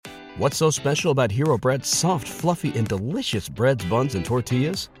What's so special about Hero Bread's soft, fluffy, and delicious breads, buns, and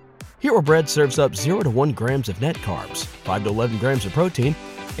tortillas? Hero Bread serves up 0 to 1 grams of net carbs, 5 to 11 grams of protein,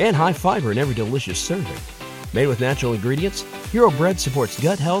 and high fiber in every delicious serving. Made with natural ingredients, Hero Bread supports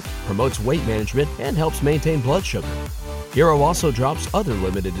gut health, promotes weight management, and helps maintain blood sugar. Hero also drops other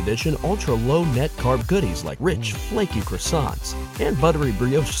limited edition ultra-low net carb goodies like rich, flaky croissants and buttery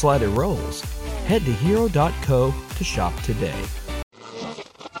brioche slider rolls. Head to hero.co to shop today.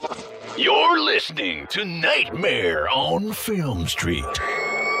 You're listening to Nightmare on Film Street.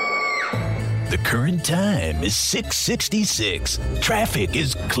 The current time is 6:66. Traffic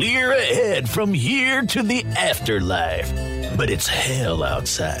is clear ahead from here to the afterlife, but it's hell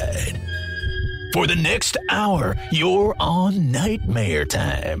outside. For the next hour, you're on Nightmare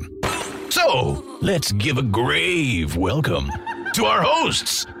Time. So, let's give a grave welcome to our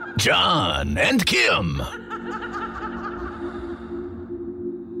hosts, John and Kim.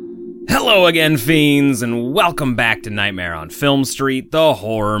 Hello again, fiends, and welcome back to Nightmare on Film Street, the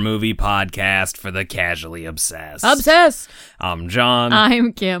horror movie podcast for the casually obsessed. Obsessed! I'm John.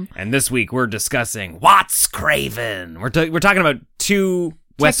 I'm Kim. And this week we're discussing What's Craven. We're talking about two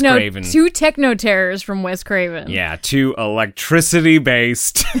Wes Craven. Two techno terrors from Wes Craven. Yeah, two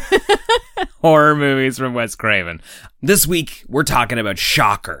electricity-based horror movies from Wes Craven. This week we're talking about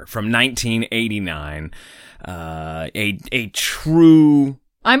Shocker from 1989. A true...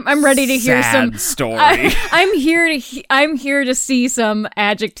 I'm ready to hear some story. I'm here to see some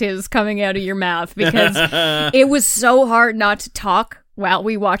adjectives coming out of your mouth because it was so hard not to talk while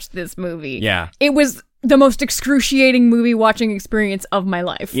we watched this movie. Yeah. It was the most excruciating movie watching experience of my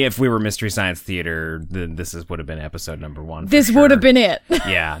life. Yeah, if we were Mystery Science Theater, then this would have been episode number 1. This would have been it.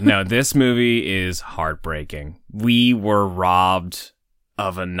 Yeah, no, this movie is heartbreaking. We were robbed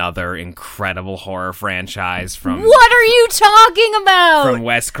of another incredible horror franchise from... What are you talking about? From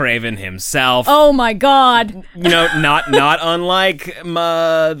Wes Craven himself. Oh my god. You know, not unlike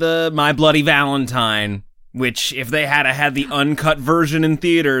My Bloody Valentine, which if they had the uncut version in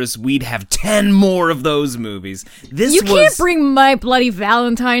theaters, we'd have 10 more of those movies. You can't bring My Bloody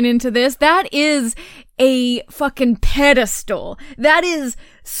Valentine into this. That is a fucking pedestal. That is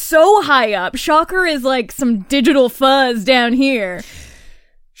so high up. Shocker is like some digital fuzz down here.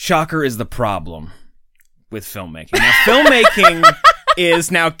 Shocker is the problem with filmmaking. Now, filmmaking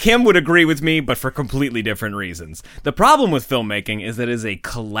is... Now, Kim would agree with me, but for completely different reasons. The problem with filmmaking is that it is a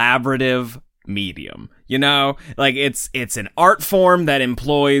collaborative medium. You know? Like, it's an art form that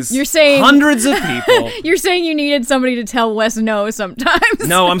employs hundreds of people. You're saying you needed somebody to tell Wes no sometimes.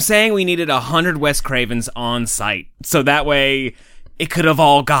 No, I'm saying we needed 100 Wes Cravens on site. So that way... it could have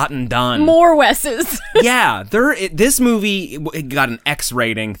all gotten done. More Wes's. Yeah, this movie it got an X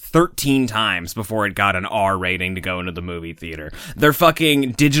rating 13 times before it got an R rating to go into the movie theater. Their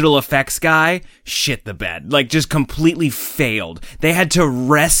fucking digital effects guy shit the bed. Like, just completely failed. They had to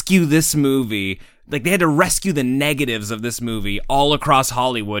rescue this movie. Like, they had to rescue the negatives of this movie all across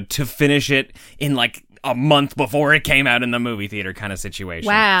Hollywood to finish it in, like, a month before it came out in the movie theater kind of situation.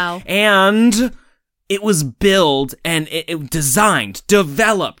 Wow. And... it was billed and it designed,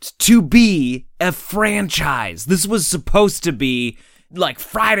 developed to be a franchise. This was supposed to be like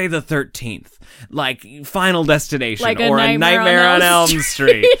Friday the 13th, like Final Destination, like or a Nightmare on Elm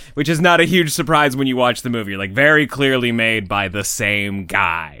Street, which is not a huge surprise when you watch the movie. Like, very clearly made by the same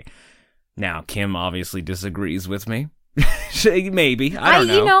guy. Now, Kim obviously disagrees with me. Maybe. I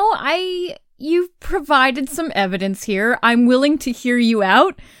don't know. You've provided some evidence here. I'm willing to hear you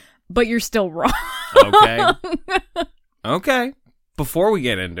out. But you're still wrong. Okay. Before we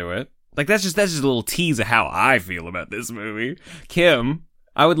get into it, like that's just a little tease of how I feel about this movie. Kim,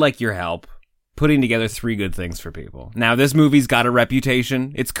 I would like your help putting together 3 good things for people. Now, this movie's got a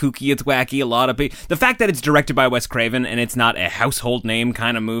reputation. It's kooky, it's wacky, a lot of people. The fact that it's directed by Wes Craven and it's not a household name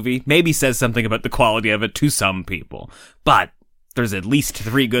kind of movie maybe says something about the quality of it to some people. But there's at least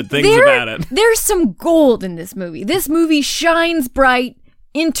 3 good things about it. There's some gold in this movie. This movie shines bright.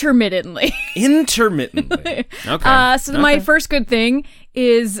 Intermittently. Okay. My first good thing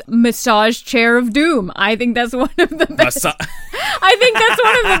is Massage Chair of Doom. I think that's one of the best. I think that's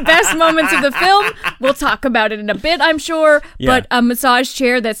one of the best moments of the film. We'll talk about it in a bit, I'm sure. Yeah. But a massage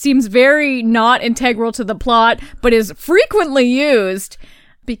chair that seems very not integral to the plot, but is frequently used,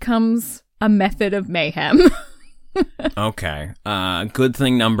 becomes a method of mayhem. Okay. Good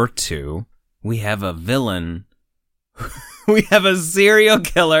thing number 2. We have a villain We have a serial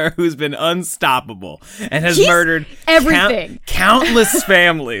killer who's been unstoppable and has murdered everything. Countless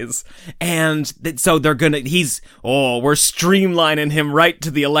families. And so we're streamlining him right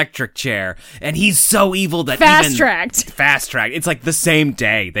to the electric chair. And he's so evil that fast tracked. It's like the same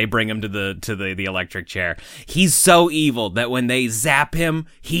day they bring him to the electric chair. He's so evil that when they zap him,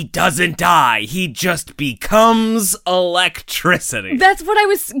 he doesn't die. He just becomes electricity. That's what I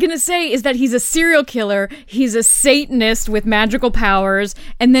was gonna say, is that he's a serial killer, he's a Satanist with magical powers,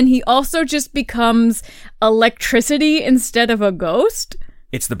 and then he also just becomes electricity instead of a ghost.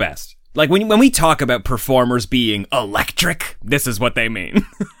 It's the best. Like, when we talk about performers being electric, this is what they mean.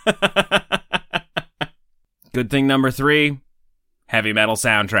 Good thing number 3, heavy metal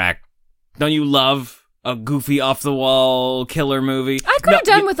soundtrack. Don't you love a goofy, off-the-wall killer movie? I could have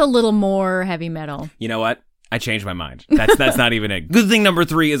done with a little more heavy metal. You know what? I changed my mind. That's not even it. Good thing number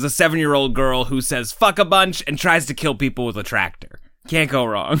 3 is a 7-year-old girl who says fuck a bunch and tries to kill people with a tractor. Can't go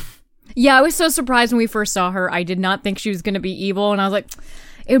wrong. Yeah, I was so surprised when we first saw her. I did not think she was going to be evil, and I was like,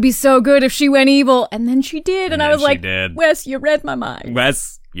 it would be so good if she went evil. And then she did, and I was like, Wes, you read my mind.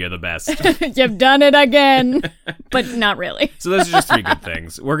 Wes, you're the best. You've done it again. But not really. So those are just 3 good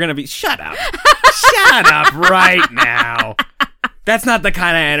things. We're going to be... Shut up. Shut up right now. That's not the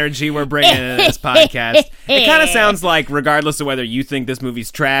kind of energy we're bringing in this podcast. It kind of sounds like, regardless of whether you think this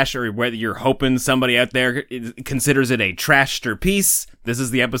movie's trash or whether you're hoping somebody out there considers it a trashterpiece, this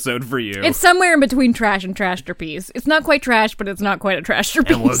is the episode for you. It's somewhere in between trash and trashterpiece. It's not quite trash, but it's not quite a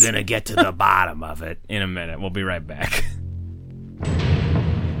trashterpiece. And we're going to get to the bottom of it in a minute. We'll be right back.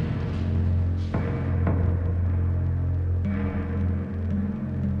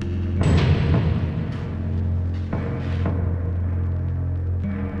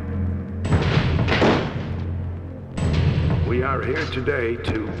 We are here today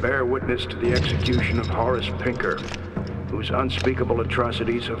to bear witness to the execution of Horace Pinker, whose unspeakable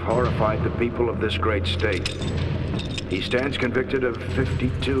atrocities have horrified the people of this great state. He stands convicted of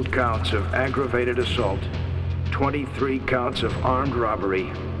 52 counts of aggravated assault, 23 counts of armed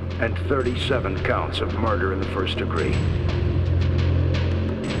robbery, and 37 counts of murder in the first degree.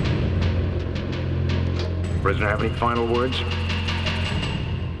 Prisoner, have any final words?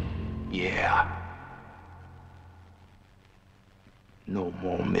 Yeah. No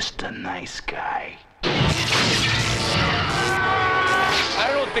more Mr. Nice Guy. I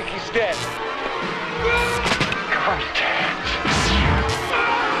don't think he's dead. Contact.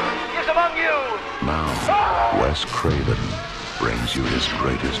 He's among you. Now, Wes Craven brings you his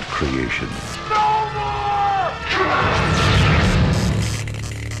greatest creation. No more!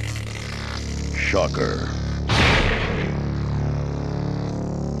 Shocker.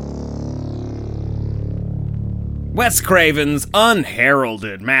 Wes Craven's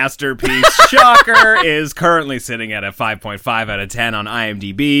unheralded masterpiece, Shocker, is currently sitting at a 5.5 out of 10 on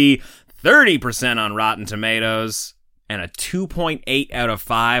IMDb, 30% on Rotten Tomatoes, and a 2.8 out of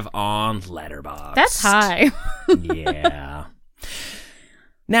 5 on Letterboxd. That's high. Yeah.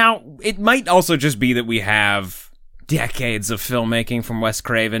 Now, it might also just be that we have decades of filmmaking from Wes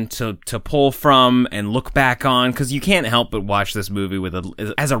Craven to pull from and look back on, because you can't help but watch this movie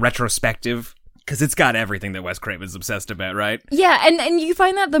as a retrospective. Because it's got everything that Wes Craven's obsessed about, right? Yeah, and you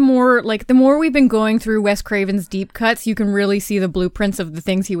find that the more we've been going through Wes Craven's deep cuts, you can really see the blueprints of the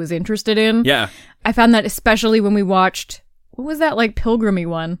things he was interested in. Yeah. I found that especially when we watched, what was that, pilgrim-y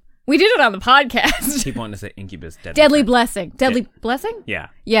one? We did it on the podcast. Keep wanting to say Incubus. Deadly Blessing. Deadly Blessing? Yeah.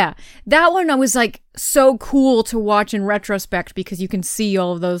 Yeah. That one I was so cool to watch in retrospect because you can see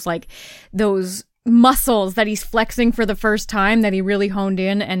all of those, those muscles that he's flexing for the first time that he really honed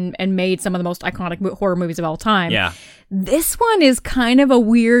in and made some of the most iconic horror movies of all time. Yeah. This one is kind of a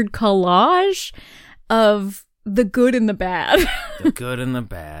weird collage of the good and the bad. The good and the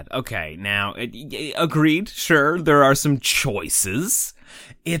bad. Okay, now, agreed, sure, there are some choices.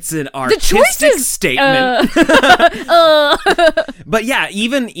 It's an artistic statement. But yeah,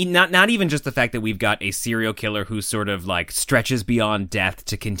 even not even just the fact that we've got a serial killer who sort of stretches beyond death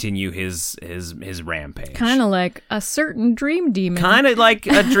to continue his rampage. Kind of like a certain dream demon. Kind of like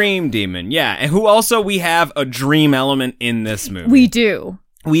a dream demon, yeah. And who also we have a dream element in this movie. We do.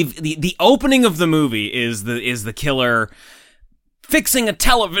 The opening of the movie is the killer fixing a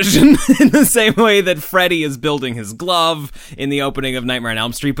television in the same way that Freddy is building his glove in the opening of Nightmare on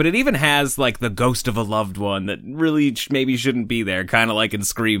Elm Street, but it even has like the ghost of a loved one that really maybe shouldn't be there, kind of like in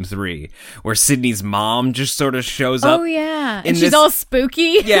Scream 3, where Sydney's mom just sort of shows up. Oh yeah, and she's all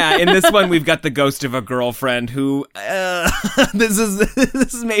spooky. Yeah, in this one we've got the ghost of a girlfriend who this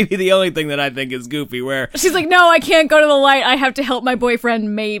is maybe the only thing that I think is goofy, where she's like, no, I can't go to the light, I have to help my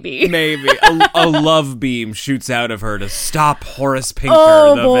boyfriend. Maybe a love beam shoots out of her to stop Horace Pinker,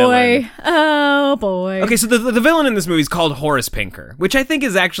 the villain. Oh boy. Okay, so the villain in this movie is called Horace Pinker, which I think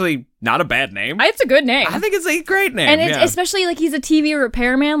is actually not a bad name. It's a good name. I think it's a great name. And it's especially like he's a TV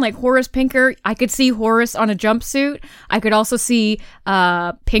repairman, like Horace Pinker. I could see Horace on a jumpsuit. I could also see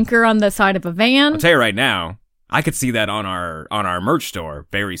Pinker on the side of a van. I'll tell you right now, I could see that on our merch store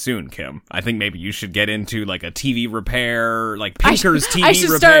very soon, Kim. I think maybe you should get into like a TV repair, like Pinker's TV repair. I should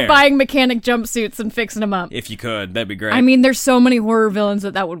start buying mechanic jumpsuits and fixing them up. If you could, that'd be great. I mean, there's so many horror villains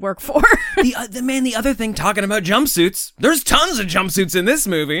that would work for. The other thing, talking about jumpsuits, there's tons of jumpsuits in this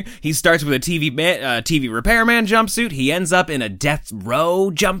movie. He starts with a TV repairman jumpsuit. He ends up in a death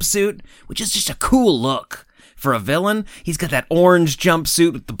row jumpsuit, which is just a cool look. For a villain, he's got that orange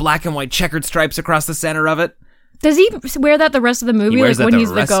jumpsuit with the black and white checkered stripes across the center of it. Does he wear that the rest of the movie? He wears like that when he's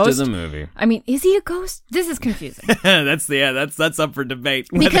the rest ghost? of the movie. I mean, is he a ghost? This is confusing. That's up for debate.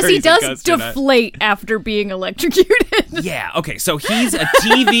 Because he does deflate after being electrocuted. Yeah. Okay. So he's a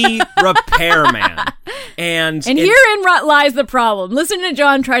TV repairman, and herein lies the problem. Listen to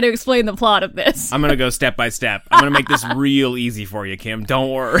John try to explain the plot of this. I'm gonna go step by step. I'm gonna make this real easy for you, Kim. Don't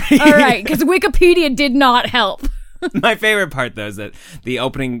worry. All right, because Wikipedia did not help. My favorite part, though, is that the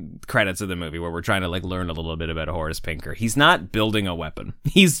opening credits of the movie, where we're trying to like learn a little bit about Horace Pinker, he's not building a weapon.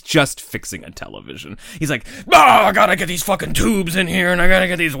 He's just fixing a television. He's like, I gotta get these fucking tubes in here, and I gotta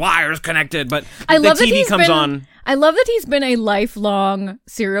get these wires connected. But the TV comes on. I love that he's been a lifelong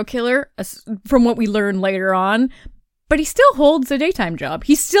serial killer, from what we learn later on, but he still holds a daytime job.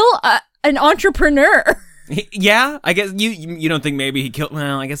 He's still an entrepreneur. Yeah, I guess you don't think maybe he killed.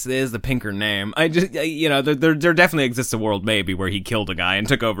 Well, I guess it is the Pinker name. I just there definitely exists a world maybe where he killed a guy and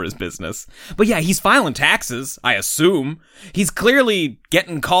took over his business. But yeah, he's filing taxes. I assume he's clearly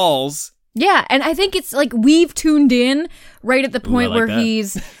getting calls. Yeah, and I think it's like we've tuned in right at the point where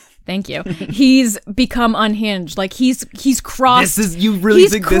he's. Thank you. He's become unhinged. Like he's crossed. You really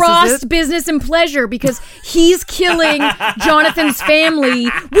think this is it? He's crossed business and pleasure because he's killing Jonathan's family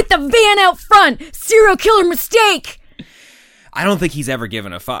with the van out front. Serial killer mistake. I don't think he's ever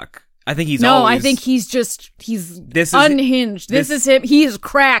given a fuck. I think he's I think he's unhinged. This is him. He is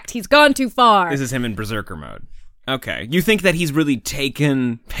cracked. He's gone too far. This is him in berserker mode. Okay. You think that he's really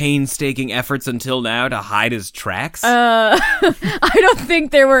taken painstaking efforts until now to hide his tracks? I don't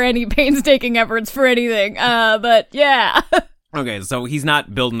think there were any painstaking efforts for anything. But yeah. Okay, so he's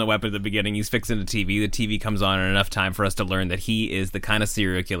not building the weapon at the beginning. He's fixing the TV. The TV comes on in enough time for us to learn that he is the kind of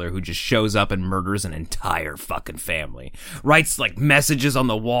serial killer who just shows up and murders an entire fucking family. Writes, like, messages on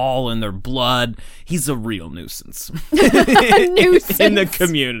the wall in their blood. He's a real nuisance. Nuisance. In the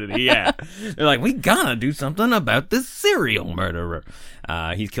community, yeah. They're like, we gotta do something about this serial murderer.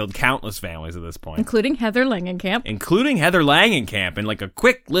 He's killed countless families at this point. Including Heather Langenkamp. In, like, a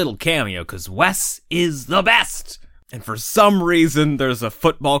quick little cameo, because Wes is the best. And for some reason, there's a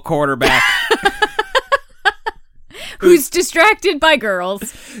football quarterback who's distracted by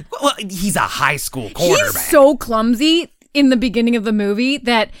girls. Well, he's a high school quarterback. He's so clumsy in the beginning of the movie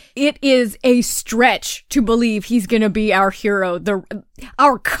that it is a stretch to believe he's going to be our hero,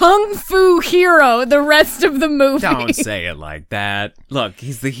 our kung fu hero, the rest of the movie. Don't say it like that. Look,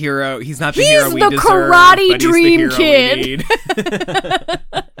 he's the hero. He's not the hero we deserve. He's the karate dream kid.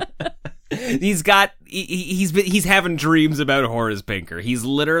 He's having dreams about Horace Pinker. He's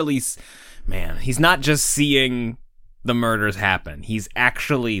literally, man, he's not just seeing the murders happen. He's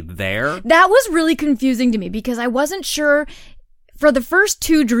actually there. That was really confusing to me because I wasn't sure for the first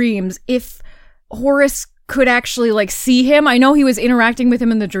two dreams if Horace could actually like see him. I know he was interacting with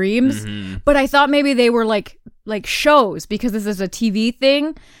him in the dreams, but I thought maybe they were like shows because this is a TV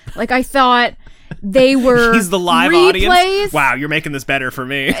thing. Like I thought they were he's the live replays. Audience. Wow, you're making this better for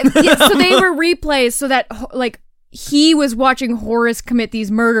me. Yeah, so they were replays so that like he was watching Horace commit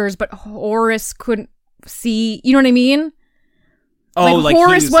these murders, but Horace couldn't see. You know what I mean? Oh, like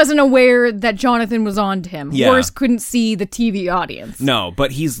Horace wasn't aware that Jonathan was on to him. Yeah. Horace couldn't see the TV audience. No,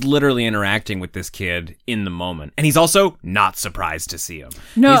 but he's literally interacting with this kid in the moment. And he's also not surprised to see him.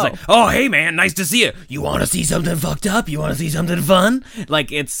 No. He's like, oh, hey, man, nice to see you. You want to see something fucked up? You want to see something fun? Like,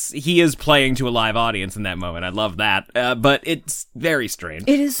 he is playing to a live audience in that moment. I love that. But it's very strange.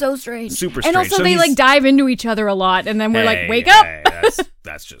 It is so strange. Super strange. And also So they, like, dive into each other a lot, and then we're like, wake up!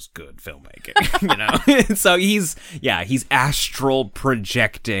 That's just good filmmaking, you know? So he's astral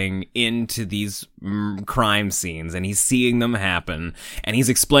projecting into these crime scenes, and he's seeing them happen, and he's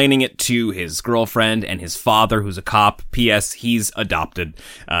explaining it to his girlfriend and his father, who's a cop. P.S. He's adopted.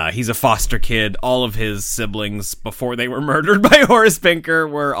 He's a foster kid. All of his siblings, before they were murdered by Horace Pinker,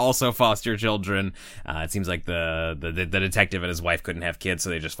 were also foster children. It seems like the detective and his wife couldn't have kids,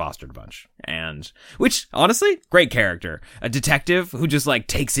 so they just fostered a bunch. And, which, honestly, great character. A detective who just, like,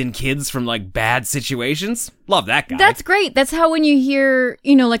 takes in kids from, like, bad situations. Love that guy. That's great. That's how when you hear,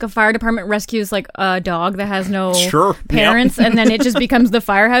 like a fire department rescues, like, a dog that has no parents, and then it just becomes the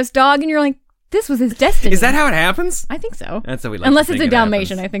firehouse dog, and you're like, this was his destiny. Is that how it happens? I think so. That's how we like Unless to it's think a it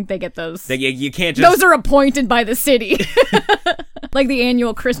Dalmatian, happens. I think they get those. You can't just... Those are appointed by the city. Like the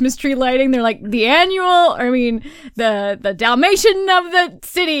annual Christmas tree lighting. They're like, the Dalmatian of the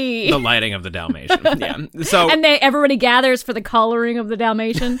city. The lighting of the Dalmatian, yeah. So, and everybody gathers for the collaring of the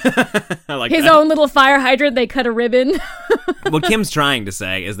Dalmatian. I like his that. own little fire hydrant, they cut a ribbon. What Kim's trying to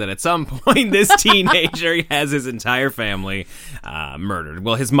say is that at some point this teenager has his entire family murdered.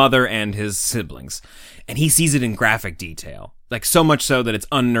 Well, his mother and his siblings. And he sees it in graphic detail. Like, so much so that it's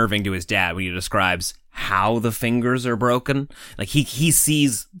unnerving to his dad when he describes how the fingers are broken. Like, he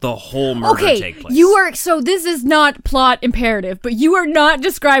sees the whole murder take place. So this is not plot imperative, but you are not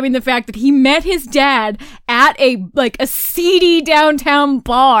describing the fact that he met his dad at a seedy downtown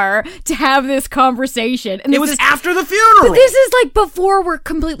bar to have this conversation. And it was after the funeral. But this is like before we're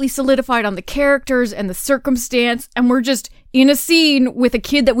completely solidified on the characters and the circumstance, and we're just in a scene with a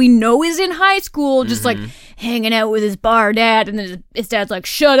kid that we know is in high school, just like hanging out with his bar dad, and then his dad's like,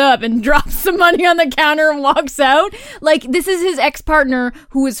 shut up, and drops some money on the counter and walks out. Like, this is his ex-partner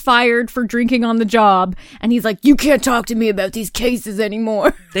who was fired for drinking on the job, and he's like, you can't talk to me about these cases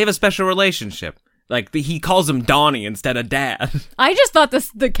anymore. They have a special relationship. Like, he calls him Donnie instead of Dad. I just thought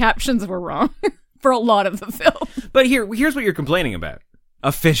the captions were wrong for a lot of the film. But here's what you're complaining about.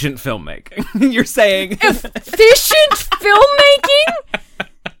 Efficient filmmaking. You're saying efficient filmmaking?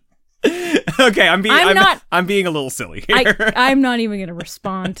 Okay, I'm being a little silly here. I'm not even going to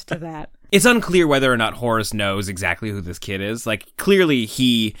respond to that. It's unclear whether or not Horace knows exactly who this kid is. Like, clearly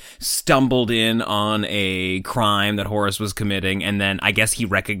he stumbled in on a crime that Horace was committing, and then I guess he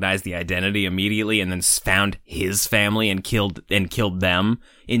recognized the identity immediately and then found his family and killed them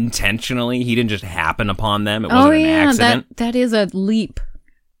intentionally. He didn't just happen upon them. It wasn't an accident. That is a leap.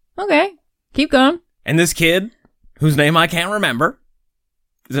 Okay, keep going. And this kid, whose name I can't remember,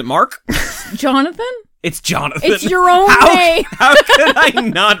 is it Mark? Jonathan? It's Jonathan. It's your own name. How could I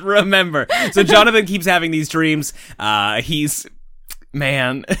not remember? So Jonathan keeps having these dreams. He's,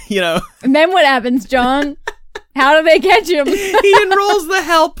 man, And then what happens, John? How do they catch him? He enrolls the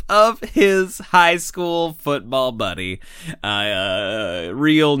help of his high school football buddy.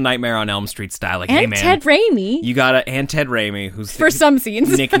 Real Nightmare on Elm Street style. Like, and hey, man. Ted Raimi. And Ted Raimi, who's... For some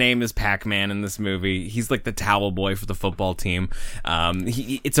scenes. Nickname is Pac-Man in this movie. He's like the towel boy for the football team.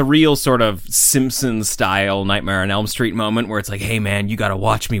 It's a real sort of Simpsons-style Nightmare on Elm Street moment where it's like, hey, man, you gotta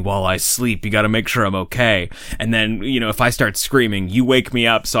watch me while I sleep. You gotta make sure I'm okay. And then, if I start screaming, you wake me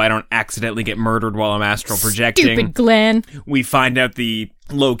up so I don't accidentally get murdered while I'm astral projecting. Stupid Glenn. We find out the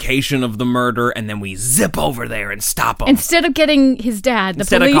location of the murder, and then we zip over there and stop him. Instead of getting his dad, the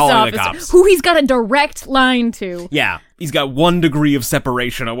Instead police of calling officer, the cops. who he's got a direct line to. Yeah, he's got 1 degree of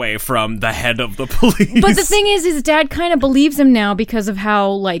separation away from the head of the police. But the thing is, his dad kind of believes him now because of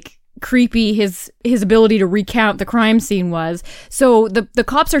how, creepy his ability to recount the crime scene was. So the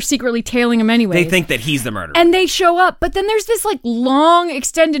cops are secretly tailing him anyway. They think that he's the murderer. And they show up, but then there's this long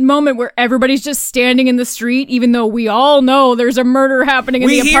extended moment where everybody's just standing in the street, even though we all know there's a murder happening in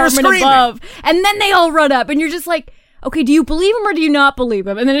the apartment above. And then they all run up, and you're just like, okay, do you believe him or do you not believe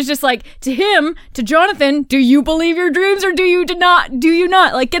him? And then it's just like, to Jonathan, do you believe your dreams or do you not?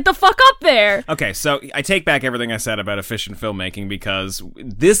 Get the fuck up there. Okay, so I take back everything I said about efficient filmmaking because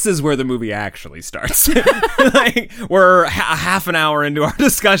this is where the movie actually starts. We're half an hour into our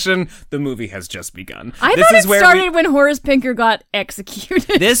discussion. The movie has just begun. I thought it started when Horace Pinker got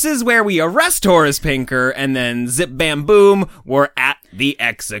executed. This is where we arrest Horace Pinker and then zip bam boom, we're at the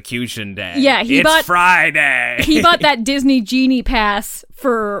execution day. Yeah, it's Friday. He bought that Disney Genie pass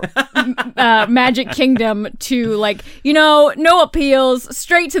for Magic Kingdom to, like, no appeals,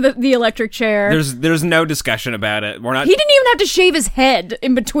 straight to the electric chair. There's no discussion about it. We're not. He didn't even have to shave his head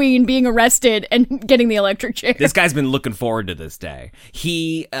in between being arrested and getting the electric chair. This guy's been looking forward to this day.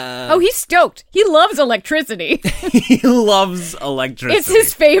 He's stoked. He loves electricity. He loves electricity. It's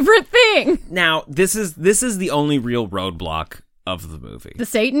his favorite thing. Now, this is the only real roadblock of the movie. The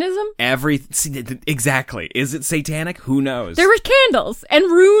Satanism? Exactly. Is it satanic? Who knows? There were candles and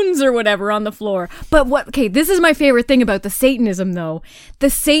runes or whatever on the floor. But this is my favorite thing about the Satanism, though. The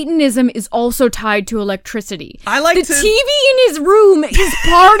Satanism is also tied to electricity. The TV in his room is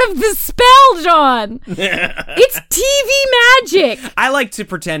part of the spell, John. It's TV magic. I like to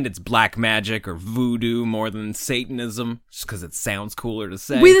pretend it's black magic or voodoo more than Satanism, just because it sounds cooler to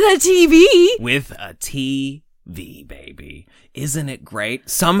say. With a TV. With a TV, baby. Isn't it great?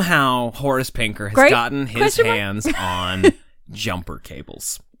 Somehow Horace Pinker has gotten his hands on jumper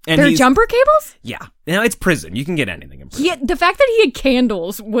cables. And they're jumper cables? Yeah. Now, it's prison. You can get anything in prison. The fact that he had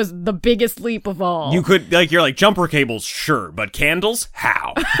candles was the biggest leap of all. You could, you're like, jumper cables, sure, but candles?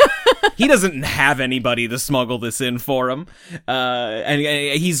 How? He doesn't have anybody to smuggle this in for him. And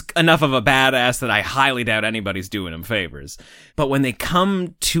he's enough of a badass that I highly doubt anybody's doing him favors. But when they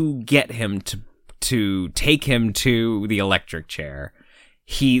come to get him to take him to the electric chair,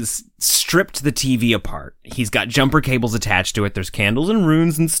 he's stripped the TV apart. He's got jumper cables attached to it. There's candles and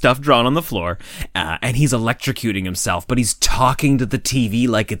runes and stuff drawn on the floor. And he's electrocuting himself, but he's talking to the TV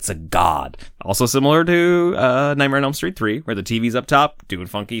like it's a god. Also similar to Nightmare on Elm Street 3, where the TV's up top doing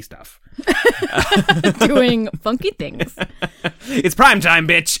funky stuff. Doing funky things. It's prime time,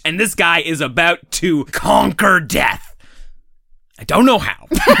 bitch, and this guy is about to conquer death. I don't know how.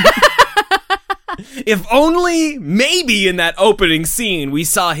 If only, maybe in that opening scene, we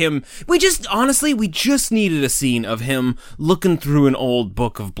saw him. We just needed a scene of him looking through an old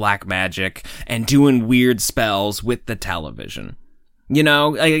book of black magic and doing weird spells with the television.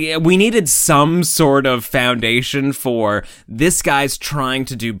 We needed some sort of foundation for this guy's trying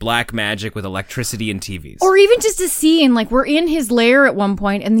to do black magic with electricity and TVs. Or even just a scene, like we're in his lair at one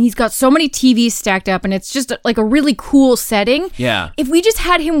point and he's got so many TVs stacked up and it's just like a really cool setting. Yeah. If we just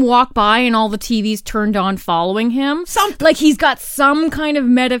had him walk by and all the TVs turned on following him. Something. Like he's got some kind of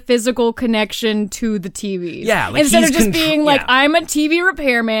metaphysical connection to the TVs. Yeah. Like instead of just being like, I'm a TV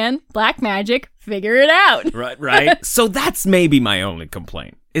repairman, black magic. Figure it out. Right. So that's maybe my only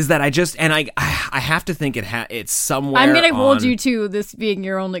complaint. Is that I have to think it's somewhere. I'm gonna hold you to this being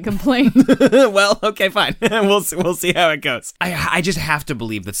your only complaint. Well, okay, fine. We'll see how it goes. I just have to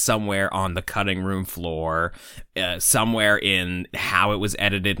believe that somewhere on the cutting room floor, somewhere in how it was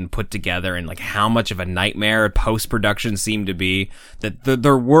edited and put together, and like how much of a nightmare post production seemed to be, that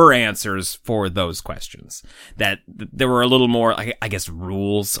there were answers for those questions. That there were a little more, I guess,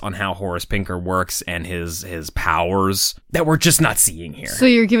 rules on how Horace Pinker works and his powers that we're just not seing here. So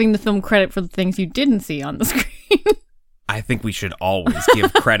you're giving the film credit for the things you didn't see on the screen. I think we should always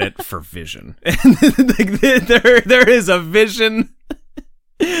give credit for vision. There is a vision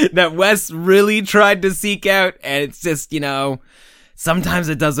that Wes really tried to seek out, and it's just, sometimes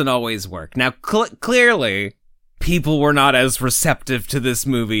it doesn't always work. Now, clearly, people were not as receptive to this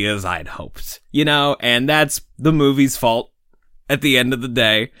movie as I'd hoped, and that's the movie's fault at the end of the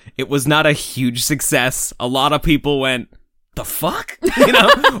day. It was not a huge success. A lot of people went, the fuck?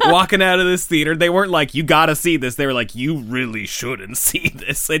 Walking out of this theater. They weren't like, you gotta see this. They were like, you really shouldn't see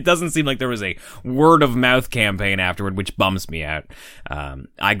this. It doesn't seem like there was a word of mouth campaign afterward, which bums me out.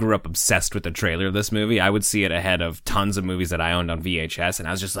 I grew up obsessed with the trailer of this movie. I would see it ahead of tons of movies that I owned on VHS, and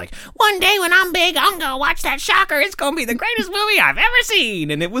I was just like, one day when I'm big, I'm gonna watch that shocker. It's gonna be the greatest movie I've ever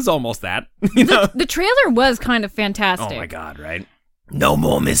seen. And it was almost that. The trailer was kind of fantastic. Oh my God, right? No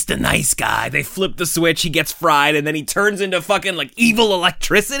more Mr. Nice Guy. They flip the switch, he gets fried, and then he turns into fucking, like, evil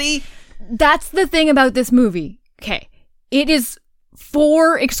electricity? That's the thing about this movie. Okay. It is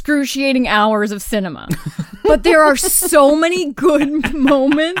 4 excruciating hours of cinema. But there are so many good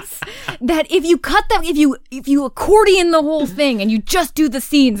moments that if you cut them, if you accordion the whole thing and you just do the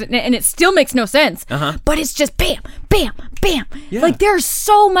scenes and it still makes no sense, but it's just bam, bam, bam. Yeah. Like there's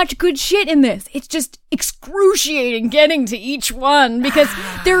so much good shit in this. It's just excruciating getting to each one because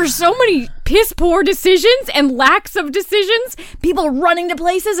there are so many piss poor decisions and lacks of decisions. People running to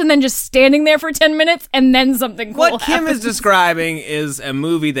places and then just standing there for 10 minutes and then something cool What Kim happens. is describing is a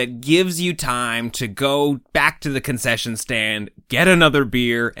movie that gives you time to go back to the concession stand, get another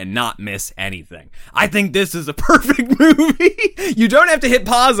beer, and not miss anything. I think this is a perfect movie. You don't have to hit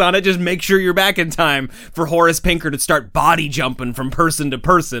pause on it. Just make sure you're back in time for Horace Pinker to start body jumping from person to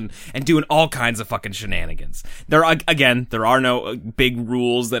person and doing all kinds of fucking shenanigans. There are no big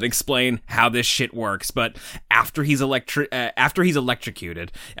rules that explain how this shit works, but after he's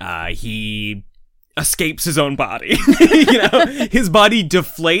electrocuted, he escapes his own body. His body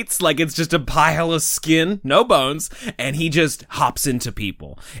deflates like it's just a pile of skin, no bones, and he just hops into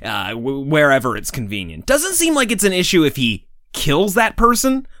people wherever it's convenient. Doesn't seem like it's an issue if he kills that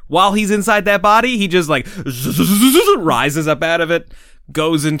person while he's inside that body. He just like rises up out of it,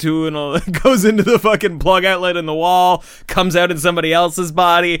 goes into the fucking plug outlet in the wall, comes out in somebody else's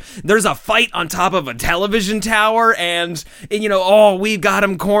body. There's a fight on top of a television tower, and we've got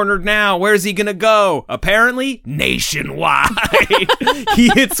him cornered now. Where's he gonna go? Apparently, nationwide. He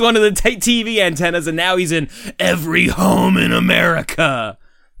hits one of the TV antennas, and now he's in every home in America.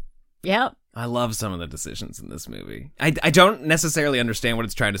 Yep. I love some of the decisions in this movie. I don't necessarily understand what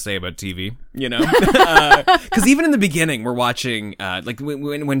it's trying to say about TV, because even in the beginning, we're watching,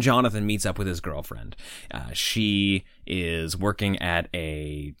 when Jonathan meets up with his girlfriend, she is working at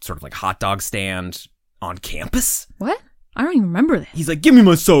a sort of like hot dog stand on campus. What? I don't even remember that. He's like, give me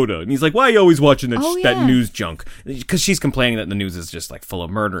my soda. And he's like, why are you always watching that yeah. news junk? Because she's complaining that the news is just like full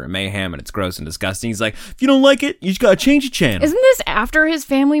of murder and mayhem and it's gross and disgusting. He's like, if you don't like it, you just gotta change the channel. Isn't this after his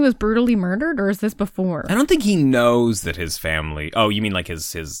family was brutally murdered, or is this before? I don't think he knows that his family... Oh, you mean like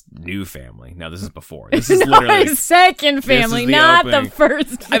his new family? No, this is before. This is literally... his second family, not opening. the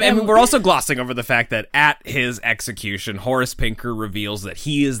first family. I mean, we're also glossing over the fact that at his execution, Horace Pinker reveals that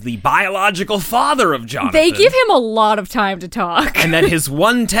he is the biological father of Jonathan. They give him a lot of time to talk. And that his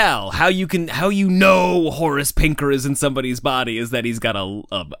one tell, how you know Horace Pinker is in somebody's body, is that he's got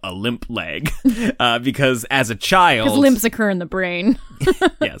a limp leg. Because as a child... Because limps occur in the brain.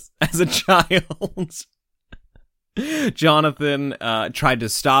 Yes. As a child, Jonathan tried to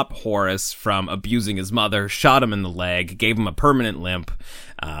stop Horace from abusing his mother, shot him in the leg, gave him a permanent limp,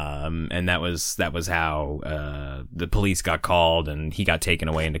 and that was how the police got called, and he got taken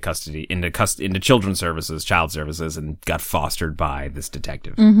away into custody, into children's services, child services, and got fostered by this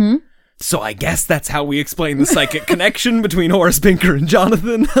detective. Mm-hmm. So I guess that's how we explain the psychic connection between Horace Pinker and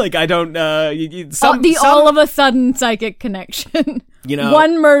Jonathan. Like, I don't, all of a sudden psychic connection.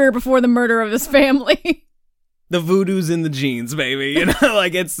 One murder before the murder of his family. The voodoo's in the genes, baby.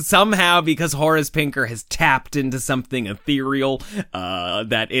 Like it's somehow because Horace Pinker has tapped into something ethereal,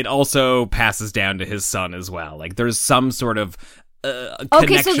 that it also passes down to his son as well. Like there's some sort of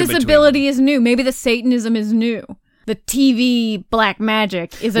okay, so this ability is new. Maybe the Satanism is new. The TV black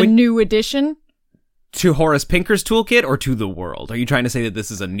magic is a new addition to Horace Pinker's toolkit, or to the world. Are you trying to say that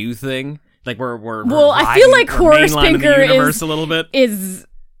this is a new thing? Like we're I feel like Horace Pinker is a little bit is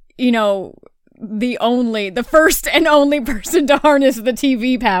the first and only person to harness the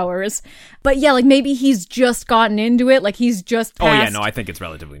TV powers. But yeah, like maybe he's just gotten into it, like he's just passed. Oh yeah, no, I think it's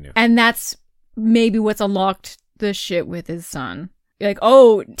relatively new. And that's maybe what's unlocked the shit with his son. Like,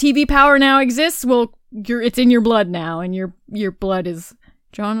 oh, TV power now exists? Well, it's in your blood now, and your blood is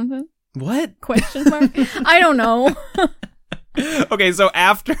Jonathan? What? Question mark? I don't know. Okay, so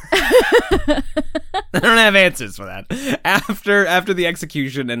after I don't have answers for that. After the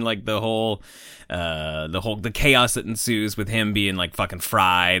execution and like the chaos that ensues with him being like fucking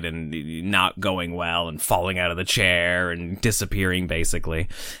fried and not going well and falling out of the chair and disappearing basically,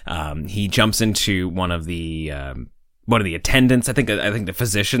 he jumps into one of the attendants, I think the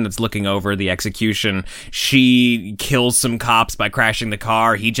physician that's looking over the execution, she kills some cops by crashing the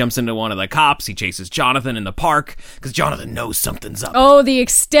car. He jumps into one of the cops. He chases Jonathan in the park because Jonathan knows something's up. Oh, the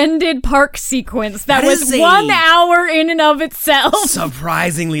extended park sequence. That was 1 hour in and of itself.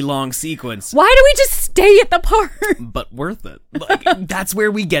 Surprisingly long sequence. Why do we just stay at the park? But worth it. Like, that's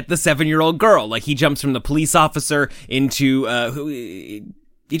where we get the 7-year-old girl. Like, he jumps from the police officer into,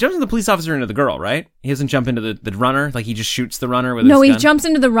 he jumps from the police officer into the girl, right? He doesn't jump into the runner? Like, he just shoots the runner with his gun? No, he jumps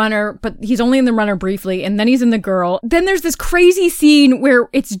into the runner, but he's only in the runner briefly, and then he's in the girl. Then there's this crazy scene where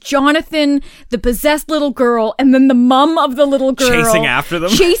it's Jonathan, the possessed little girl, and then the mum of the little girl. Chasing after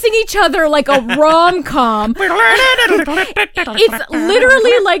them? Chasing each other like a rom-com. It's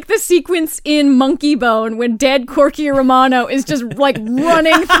literally like the sequence in Monkey Bone when dead Corky Romano is just, like,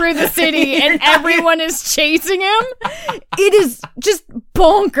 running through the city, and everyone is chasing him. It is just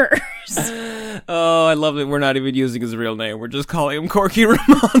bonkers. Oh, I love it. We're not even using his real name. We're just calling him Corky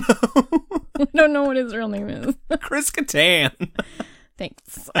Romano. don't know what his real name is. Chris Kattan.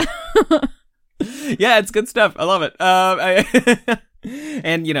 Thanks. Yeah, it's good stuff. I love it.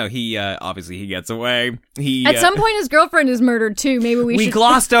 And, you know, he obviously he gets away. At some point, his girlfriend is murdered, too. Maybe we should...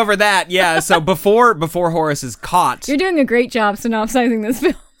 glossed over that, yeah. So before Horace is caught... You're doing a great job synopsizing this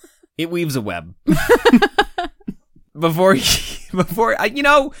film. It weaves a web. Before you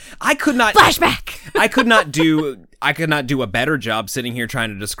know, I could not... Flashback! I could not do a better job sitting here trying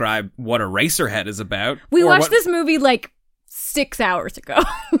to describe what Eraserhead is about. We watched this movie, 6 hours ago.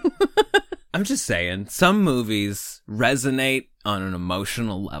 I'm just saying, some movies resonate on an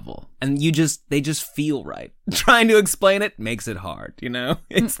emotional level, and they just feel right. Trying to explain it makes it hard, you know?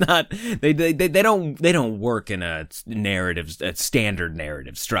 It's not, they don't work in a standard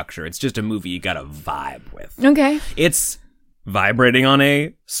narrative structure. It's just a movie you gotta vibe with. Okay. It's vibrating on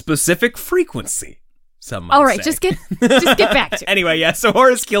a specific frequency. Some might All right, say. just get back to it. Anyway, yeah, so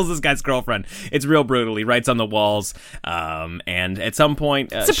Horace kills this guy's girlfriend. It's real brutal. He writes on the walls, and at some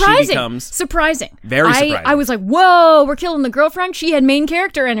point, she becomes... Surprising. Very surprising. I was like, whoa, we're killing the girlfriend? She had main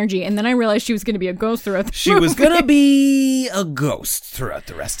character energy, and then I realized she was going to be a ghost throughout the She was going to be a ghost throughout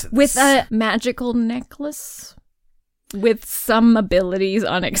the rest of this. With a magical necklace with some abilities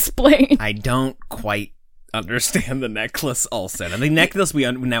unexplained. I don't quite understand the necklace also. And the necklace we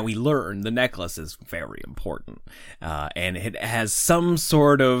learn the necklace is very important, and it has some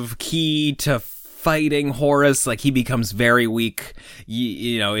sort of key to fighting Horace. Like, he becomes very weak.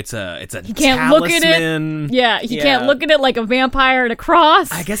 You know, it's a he can't look at it. Yeah, he can't look at it like a vampire at a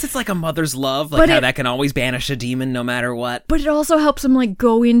cross. I guess it's like a mother's love, like that can always banish a demon no matter what. But it also helps him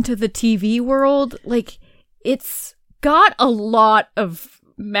go into the TV world. It's got a lot of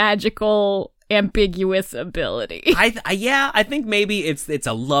magical ambiguous ability. I think maybe it's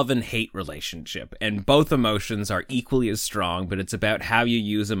a love and hate relationship, and both emotions are equally as strong, but it's about how you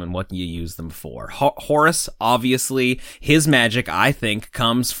use them and what you use them for. Horace, obviously, his magic, I think,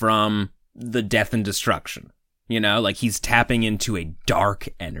 comes from the death and destruction. You know, he's tapping into a dark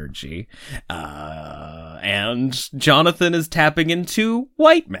energy, and Jonathan is tapping into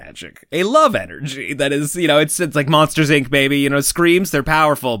white magic, a love energy that is, it's like Monsters Inc., baby. Screams, they're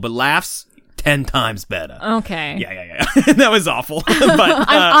powerful, but laughs, 10 times better. Okay. Yeah. That was awful. But, I'm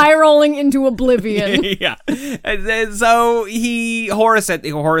eye rolling into oblivion. Yeah. And so Horace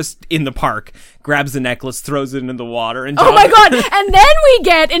in the park grabs the necklace, throws it into the water, and oh my god! And then we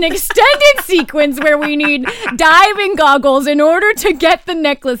get an extended sequence where we need diving goggles in order to get the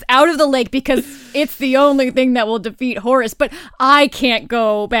necklace out of the lake, because it's the only thing that will defeat Horace. But I can't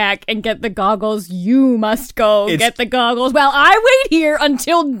go back and get the goggles. You must get the goggles while I wait here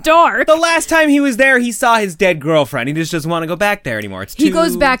until dark. The last time he was there, he saw his dead girlfriend. He just doesn't want to go back there anymore. He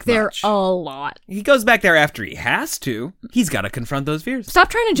goes back there a lot. He goes back there after he has to. He's got to confront those fears. Stop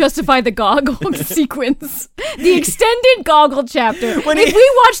trying to justify the goggle sequence. The extended goggle chapter. If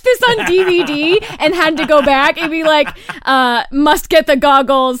we watched this on DVD and had to go back, it'd be like, must get the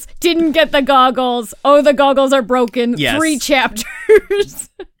goggles, didn't get the goggles, oh, the goggles are broken, yes. 3 chapters. And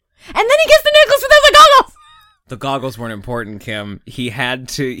then he gets the necklace without the goggles. The goggles weren't important, Kim. He had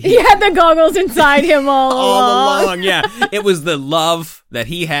the goggles inside him all along. Yeah. It was the love that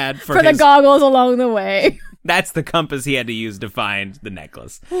he had for the goggles along the way. That's the compass he had to use to find the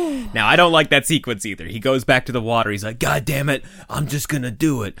necklace. Now, I don't like that sequence either. He goes back to the water. He's like, God damn it, I'm just gonna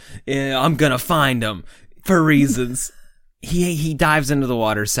do it. I'm gonna find him for reasons. He dives into the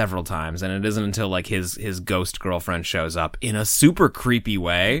water several times, and it isn't until his ghost girlfriend shows up in a super creepy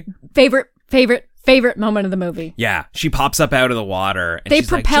way. Favorite moment of the movie. Yeah, she pops up out of the water. And they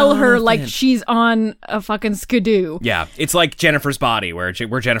propel her like she's on a fucking skidoo. Yeah, it's like Jennifer's Body, where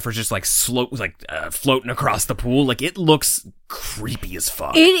Jennifer's just floating across the pool. It looks creepy as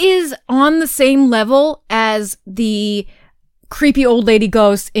fuck. It is on the same level as the creepy old lady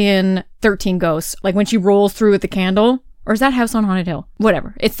ghost in 13 Ghosts, when she rolls through with the candle. Or is that House on Haunted Hill?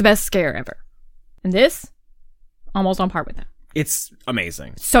 Whatever. It's the best scare ever. And this, almost on par with that. It's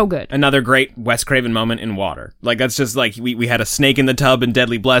amazing. So good. Another great Wes Craven moment in water. That's just we had a snake in the tub in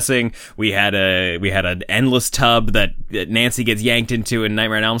Deadly Blessing. We had an endless tub that Nancy gets yanked into in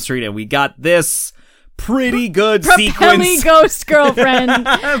Nightmare on Elm Street, and we got this pretty good sequence. Propelling ghost girlfriend.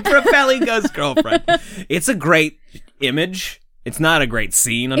 Propelling ghost girlfriend. It's a great image. It's not a great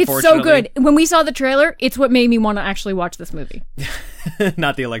scene, unfortunately. It's so good. When we saw the trailer, it's what made me want to actually watch this movie.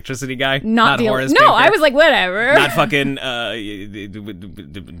 Not the electricity guy? Not Horace No, I was like, whatever. Not fucking, I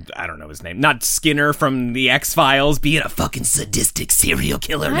don't know his name. Not Skinner from the X-Files being a fucking sadistic serial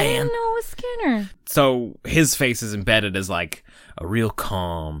killer, man. I didn't know it was Skinner. So his face is embedded as a real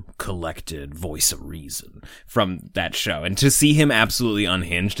calm, collected voice of reason from that show. And to see him absolutely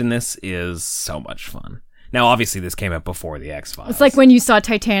unhinged in this is so much fun. Now, obviously, this came out before the X-Files. It's like when you saw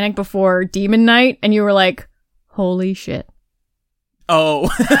Titanic before Demon Knight, and you were like, holy shit. Oh,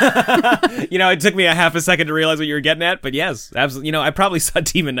 it took me a half a second to realize what you were getting at, but yes, absolutely. I probably saw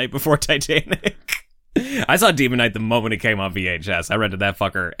Demon Knight before Titanic. I saw Demon Knight the moment it came on VHS. I rented that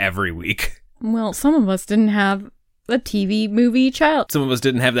fucker every week. Well, some of us didn't have a TV movie child. Some of us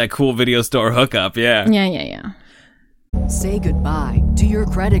didn't have that cool video store hookup, yeah. Yeah. Say goodbye to your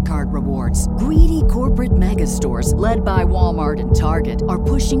credit card rewards. Greedy corporate mega stores, led by Walmart and Target, are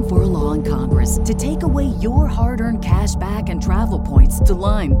pushing for a law in Congress to take away your hard-earned cash back and travel points to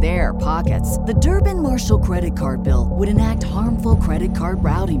line their pockets. The Durbin-Marshall credit card bill would enact harmful credit card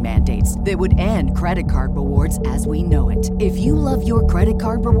routing mandates that would end credit card rewards as we know it. If you love your credit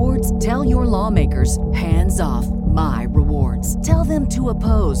card rewards, tell your lawmakers, hands off my rewards. Tell them to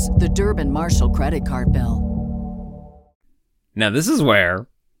oppose the Durbin-Marshall credit card bill. Now, this is where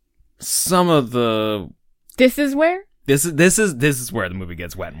some of the... This is where? This is where the movie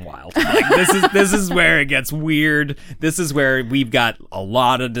gets wet and wild. Like, this is where it gets weird. This is where we've got a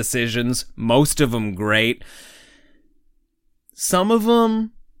lot of decisions, most of them great. Some of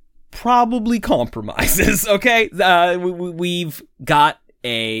them probably compromises, okay? We've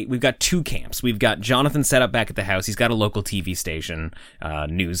got two camps. We've got Jonathan set up back at the house. He's got a local TV station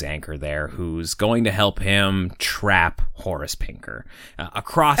news anchor there who's going to help him trap Horace Pinker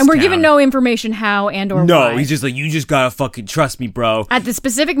across And we're town. given no information how and or why. No, he's just like, you just gotta fucking trust me, bro. At the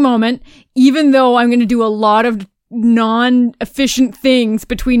specific moment, even though I'm going to do a lot of non-efficient things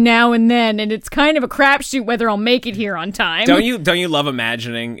between now and then, and it's kind of a crapshoot whether I'll make it here on time. Don't you love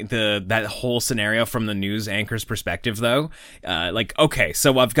imagining that whole scenario from the news anchor's perspective, though? Okay,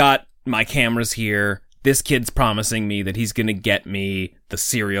 so I've got my cameras here. This kid's promising me that he's gonna get me the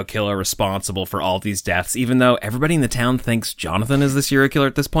serial killer responsible for all these deaths, even though everybody in the town thinks Jonathan is the serial killer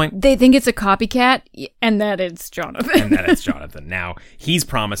at this point. They think it's a copycat, and that it's Jonathan. Now, he's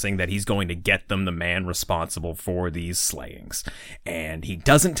promising that he's going to get them the man responsible for these slayings. And he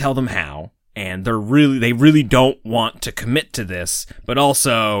doesn't tell them how. And they really don't want to commit to this, but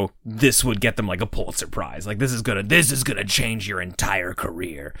also this would get them like a Pulitzer Prize. Like, this is gonna change your entire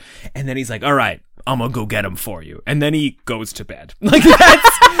career. And then he's like, all right, I'm gonna go get him for you. And then he goes to bed. Like,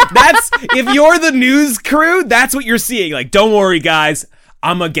 that's if you're the news crew, that's what you're seeing. Like, don't worry, guys,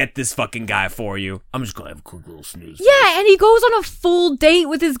 I'm gonna get this fucking guy for you. I'm just gonna have a quick little snooze. Yeah, and he goes on a full date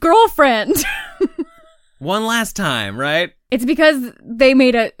with his girlfriend. One last time, right? It's because they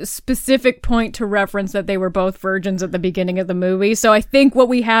made a specific point to reference that they were both virgins at the beginning of the movie. So I think what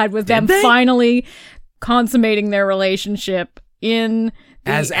we had was them finally consummating their relationship in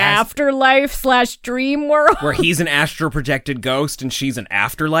the afterlife / dream world. Where he's an astral projected ghost and she's an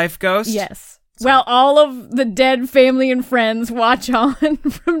afterlife ghost? Yes. Well, all of the dead family and friends watch on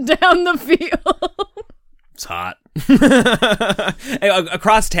from down the field. It's hot.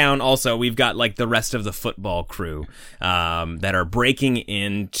 Across town also we've got like the rest of the football crew that are breaking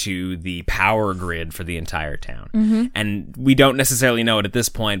into the power grid for the entire town. And we don't necessarily know it at this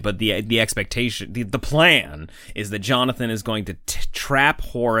point, but the expectation, the plan is that Jonathan is going to trap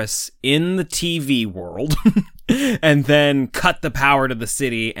Horace in the TV world and then cut the power to the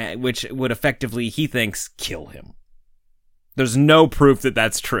city, which would effectively, he thinks, kill him. There's no proof that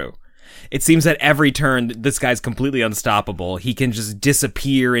that's true. It seems at every turn, this guy's completely unstoppable. He can just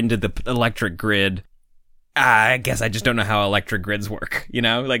disappear into the electric grid. I guess I just don't know how electric grids work,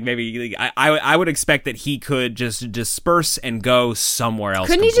 Like, maybe I would expect that he could just disperse and go somewhere else.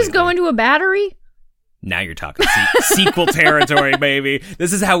 Couldn't he just go into a battery? Now you're talking sequel territory, baby.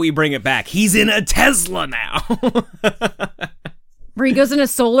 This is how we bring it back. He's in a Tesla now. Where he goes in a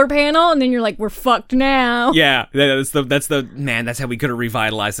solar panel, and then you're like, we're fucked now. Yeah, that's how we could have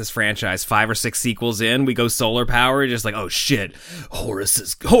revitalized this franchise. 5 or 6 sequels in, we go solar power, just like, oh shit,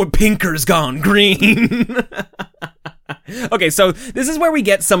 Pinker's gone green. Okay, so this is where we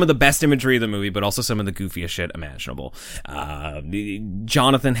get some of the best imagery of the movie, but also some of the goofiest shit imaginable.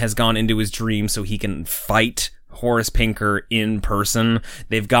 Jonathan has gone into his dream so he can fight Horace Pinker in person.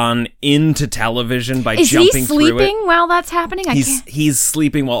 They've gone into television by jumping through it. Is he sleeping while that's happening? He's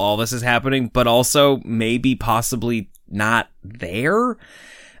sleeping while all this is happening, but also maybe possibly not there.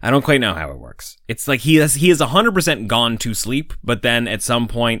 I don't quite know how it works. It's like he has 100% gone to sleep, but then at some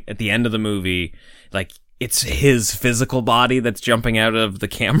point at the end of the movie, like, it's his physical body that's jumping out of the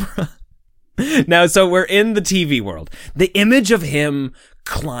camera. Now, so we're in the TV world. The image of him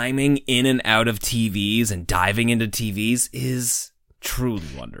climbing in and out of TVs and diving into TVs is truly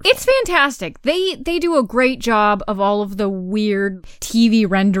wonderful. It's fantastic. They do a great job of all of the weird TV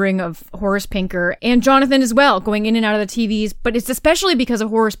rendering of Horace Pinker and Jonathan as well, going in and out of the TVs, but it's especially because of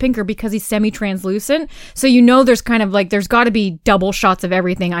Horace Pinker because he's semi-translucent. So there's kind of like, there's got to be double shots of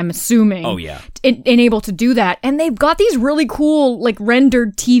everything, I'm assuming. Oh, yeah. And able to do that. And they've got these really cool, like,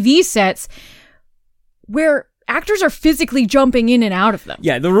 rendered TV sets where actors are physically jumping in and out of them.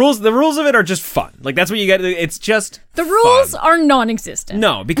 Yeah, the rules of it are just fun. Like, that's what you get. It's just the rules fun. are non-existent.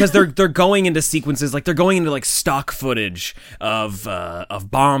 No, because they're going into sequences, like they're going into like stock footage of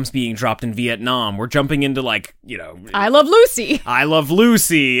bombs being dropped in Vietnam. We're jumping into like, I Love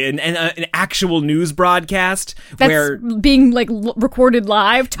Lucy, and an actual news broadcast that's where being like recorded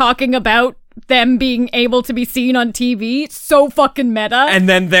live, talking about them being able to be seen on TV. So fucking meta. And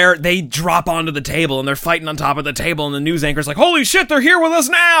then they drop onto the table and they're fighting on top of the table and the news anchor's like, holy shit, they're here with us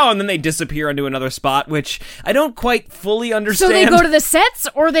now! And then they disappear into another spot, which I don't quite fully understand. So they go to the sets,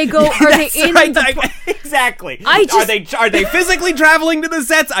 or they go, are they in right, the... Exactly. Are they physically traveling to the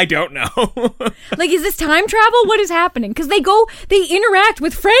sets? I don't know. Like, is this time travel? What is happening? Because they interact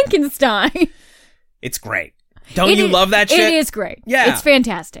with Frankenstein. It's great. Don't you love that shit? It is great. Yeah. It's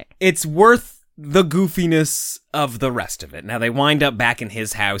fantastic. It's worth the goofiness of the rest of it. Now, they wind up back in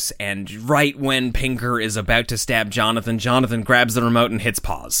his house, and right when Pinker is about to stab Jonathan, Jonathan grabs the remote and hits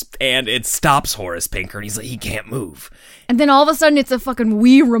pause. And it stops Horace Pinker, and he's like, he can't move. And then all of a sudden, it's a fucking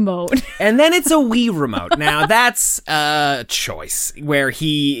Wii remote. And then it's a Wii remote. Now, that's a choice where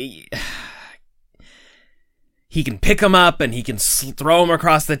he can pick him up and he can throw him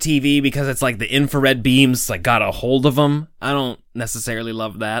across the TV because it's like the infrared beams like got a hold of him. I don't necessarily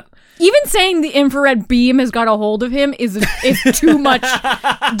love that. Even saying the infrared beam has got a hold of him is too much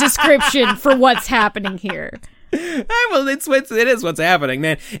description for what's happening here. Well, it is what's happening,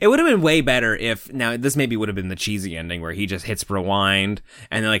 man. It would have been way better if, now this maybe would have been the cheesy ending where he just hits rewind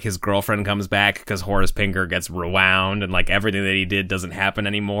and then like his girlfriend comes back because Horace Pinker gets rewound and like everything that he did doesn't happen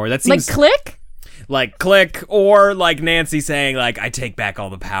anymore. That seems like Click? Like Click, or like Nancy saying like, I take back all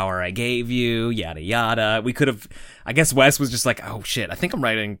the power I gave you, yada yada. We could have, I guess Wes was just like, oh shit, I think I'm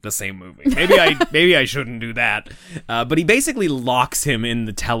writing the same movie. Maybe I shouldn't do that. But he basically locks him in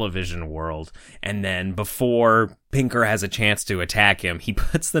the television world, and then before Pinker has a chance to attack him, he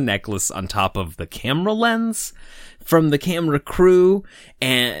puts the necklace on top of the camera lens from the camera crew,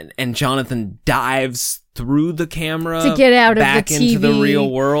 and Jonathan dives through the camera to get out back of the TV into the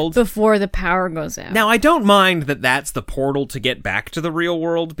real world before the power goes out. Now, I don't mind that that's the portal to get back to the real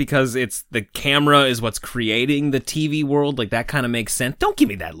world because it's the camera is what's creating the TV world. Like, that kind of makes sense. Don't give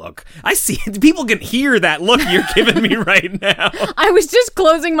me that look. I see it. People can hear that look you're giving me right now. I was just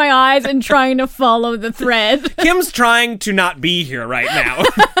closing my eyes and trying to follow the thread. Kim's trying to not be here right now.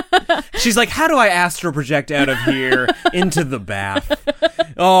 She's like, how do I astral project out of here into the bath?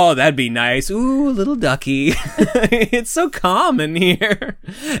 Oh, that'd be nice. Ooh, little ducky. It's so calm in here.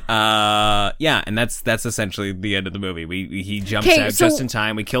 Yeah, and that's essentially the end of the movie. He jumps out just in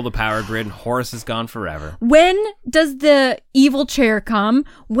time. We kill the power grid, and Horace is gone forever. When does the evil chair come?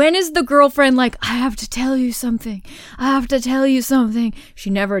 When is the girlfriend like, I have to tell you something. I have to tell you something. She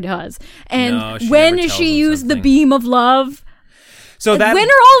never does. And when does she use the beam of love? So that, when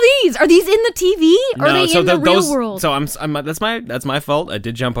are all these? Are these in the TV? Or are they in the real world? So that's my fault. I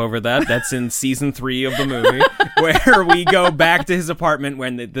did jump over that. That's in season 3 of the movie, where we go back to his apartment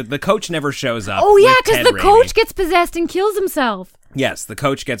when the coach never shows up. Oh yeah, because the coach gets possessed and kills himself. Yes, the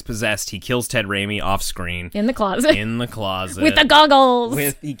coach gets possessed. He kills Ted Raimi off screen. In the closet. With the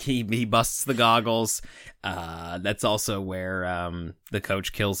goggles. He busts the goggles. That's also where the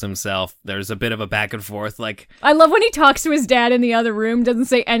coach kills himself. There's a bit of a back and forth. Like, I love when he talks to his dad in the other room, doesn't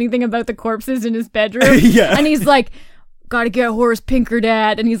say anything about the corpses in his bedroom. Yeah. And he's like, gotta get Horace Pinker,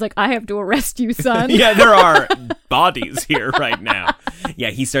 Dad. And he's like, I have to arrest you, son. Yeah, there are bodies here right now. Yeah,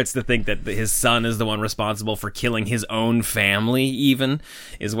 he starts to think that his son is the one responsible for killing his own family, even,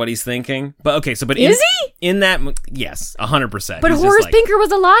 is what he's thinking. But okay, so, is he? In that, yes, 100%. But Horace Pinker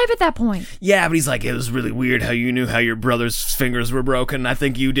was alive at that point. Yeah, but he's like, it was really weird how you knew how your brother's fingers were broken. I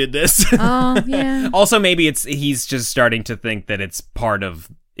think you did this. Oh, yeah. Also, maybe he's just starting to think that it's part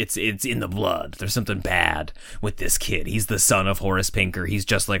of, it's in the blood. There's something bad with this kid. He's the son of Horace Pinker. He's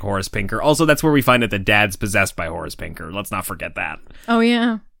just like Horace Pinker. Also, that's where we find out that Dad's possessed by Horace Pinker. Let's not forget that. Oh,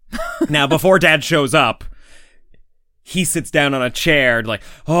 yeah. Now, before Dad shows up, he sits down on a chair like,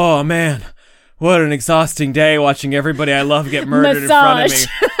 oh, man, what an exhausting day watching everybody I love get murdered in front of me.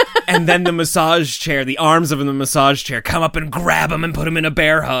 And then the massage chair, the arms of the massage chair come up and grab him and put him in a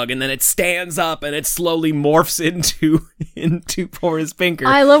bear hug, and then it stands up and it slowly morphs into Horace Pinker.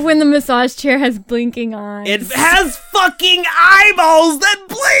 I love when the massage chair has blinking eyes. It has fucking eyeballs that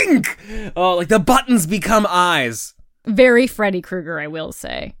blink! Oh, like the buttons become eyes. Very Freddy Krueger, I will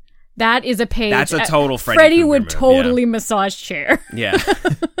say. That is a page. That's a total Freddy Freddy Krueger would move, totally massage chair. Yeah.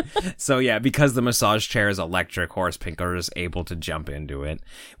 So yeah, because the massage chair is electric, Horace Pinker is able to jump into it,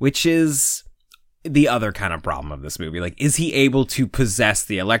 which is the other kind of problem of this movie. Like, is he able to possess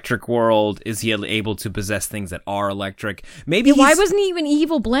the electric world? Is he able to possess things that are electric? Maybe why wasn't he even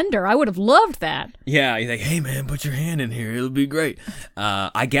evil blender? I would have loved that. Yeah, he's like, hey man, put your hand in here. It'll be great.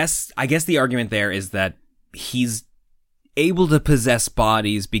 I guess the argument there is that he's able to possess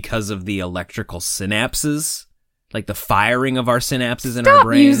bodies because of the electrical synapses, like the firing of our synapses in our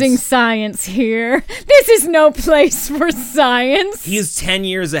brains. Stop using science here. This is no place for science. He's 10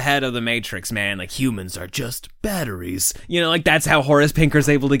 years ahead of the Matrix, man. Like, humans are just batteries. You know, like, that's how Horace Pinker's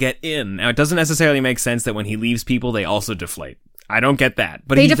able to get in. Now, it doesn't necessarily make sense that when he leaves people, they also deflate. I don't get that.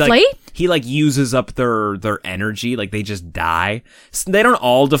 But they deflate? He uses up their energy. Like, they just die. They don't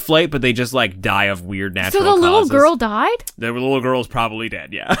all deflate, but they just, like, die of weird natural causes. So the little girl died? The little girl's probably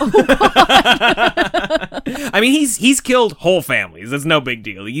dead, yeah. Oh, I mean, he's killed whole families. That's no big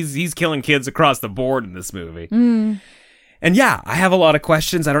deal. He's killing kids across the board in this movie. Mm. And yeah, I have a lot of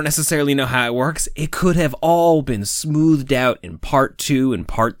questions. I don't necessarily know how it works. It could have all been smoothed out in part 2 and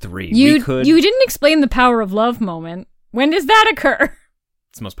part 3. You didn't explain the power of love moment. When does that occur?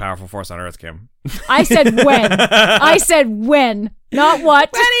 It's the most powerful force on Earth, Kim. I said when. I said when, not what.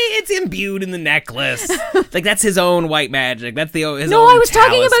 It's imbued in the necklace. Like, that's his own white magic. That's his own No, I was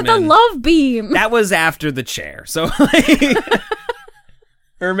talking talisman. about the love beam. That was after the chair. So, like,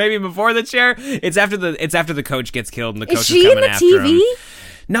 or maybe before the chair. It's after the coach gets killed and the coach is coming after him. Is she in the TV?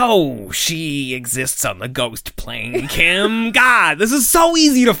 No, she exists on the ghost plane, Kim. God, this is so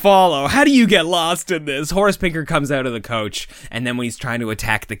easy to follow. How do you get lost in this? Horace Pinker comes out of the coach, and then when he's trying to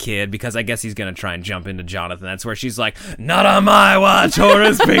attack the kid, because I guess he's going to try and jump into Jonathan, that's where she's like, not on my watch,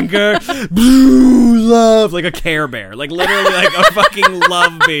 Horace Pinker. Blue love. Like a Care Bear. Like, literally like a fucking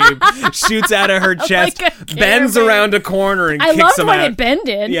love beam. Shoots out of her chest, like bends around a corner, and kicks him out. I loved when it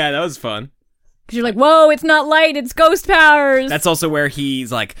bended. Yeah, that was fun. You're like, whoa, it's not light, it's ghost powers. That's also where he's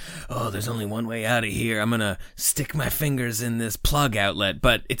like, oh, there's only one way out of here. I'm going to stick my fingers in this plug outlet,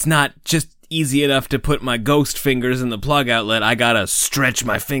 but it's not just easy enough to put my ghost fingers in the plug outlet. I got to stretch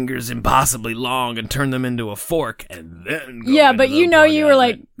my fingers impossibly long and turn them into a fork and then go Yeah, but you know you were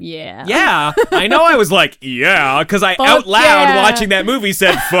outlet. like, yeah. Yeah, I know I was like, yeah, because I out loud watching that movie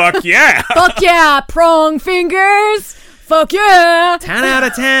said, fuck yeah. Fuck yeah, prong fingers. Fuck yeah. 10 out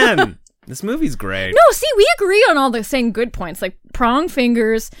of 10. This movie's great. No, see, we agree on all the same good points, like prong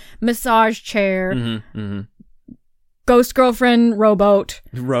fingers, massage chair, ghost girlfriend, rowboat.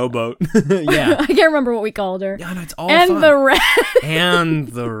 Yeah. I can't remember what we called her. Yeah, no, it's all and fun. The rest. And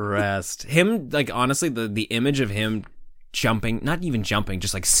the rest. Him, like, honestly, the image of him jumping, not even jumping,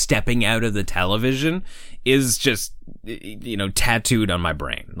 just like stepping out of the television is just, you know, tattooed on my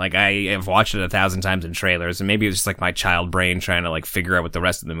brain. Like, I have watched it 1,000 times in trailers, and maybe it was just like my child brain trying to like figure out what the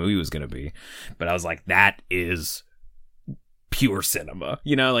rest of the movie was going to be. But I was like, that is pure cinema,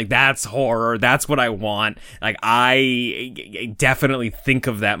 you know, like that's horror. That's what I want. Like, I definitely think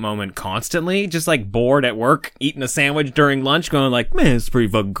of that moment constantly, just like bored at work, eating a sandwich during lunch, going like, man, it's pretty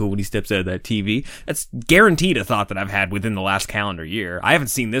fucking cool when he steps out of that TV. That's guaranteed a thought that I've had within the last calendar year. I haven't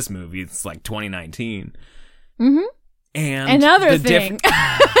seen this movie. It's like 2019. Mm-hmm. And another thing.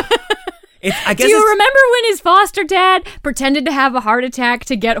 I guess Do you remember when his foster dad pretended to have a heart attack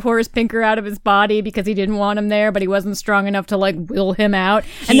to get Horace Pinker out of his body because he didn't want him there, but he wasn't strong enough to, like, will him out?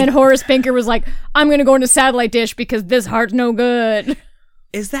 And then Horace Pinker was like, I'm going to go into satellite dish because this heart's no good.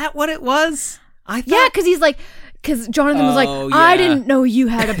 Is that what it was? I thought... Yeah, because he's like... Because Jonathan was like, yeah. I didn't know you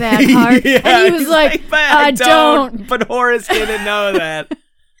had a bad heart. Yeah, and he was like, I don't. But Horace didn't know that.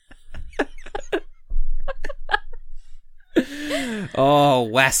 Oh,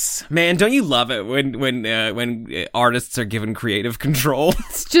 Wes, man, don't you love it when artists are given creative control?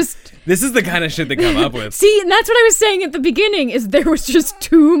 It's just this is the kind of shit they come up with. See, and that's what I was saying at the beginning. Is there was just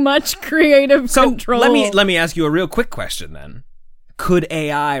too much creative control. Let me ask you a real quick question then. Could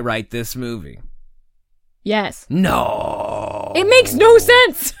AI write this movie? Yes. No. It makes no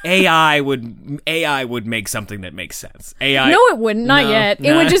sense. AI would make something that makes sense. AI. No, it wouldn't. Not yet.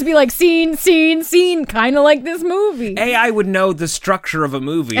 It would just be like scene, kind of like this movie. AI would know the structure of a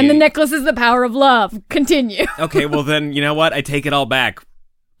movie. And the necklace is the power of love. Continue. Okay, well then, you know what? I take it all back.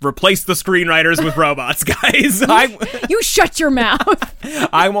 replace the screenwriters with robots, guys. You shut your mouth.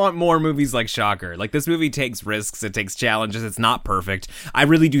 I want more movies like Shocker. Like, this movie takes risks, it takes challenges, it's not perfect. I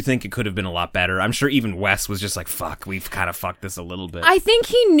really do think it could have been a lot better. I'm sure even Wes was just like, fuck, we've kind of fucked this a little bit. I think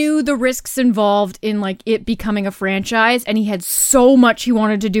he knew the risks involved in, like, it becoming a franchise, and he had so much he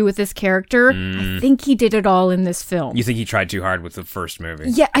wanted to do with this character. I think he did it all in this film. You think he tried too hard with the first movie?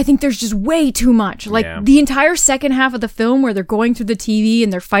 Yeah, I think there's just way too much. Like, the entire second half of the film where they're going through the TV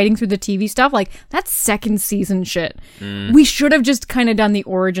and they're fighting through the TV stuff, like, that's second season shit. We should have just kind of done the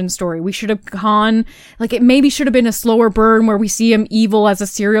origin story. We should have gone, like, it maybe should have been a slower burn where we see him evil as a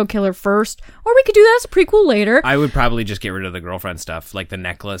serial killer first, or we could do that as a prequel later. I would probably just get rid of the girlfriend stuff, like the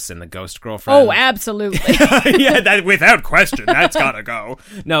necklace and the ghost girlfriend. Oh, absolutely. Yeah, that, without question, that's gotta go.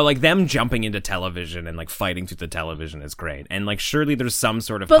 No, like, them jumping into television and, like, fighting through the television is great. And, like, surely there's some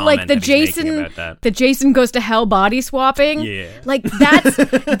sort of comment like, that he's making about that. The Jason goes to hell body swapping. Yeah. Like,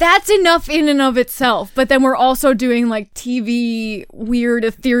 that's enough in and of itself. But then we're also doing, like, TV weird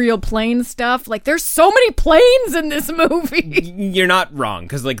ethereal plane stuff. Like, there's so many planes in this movie. You're not wrong,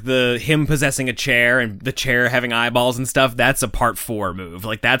 because, like, him possessing a chair and the chair having eyeballs and stuff, that's a part 4 move.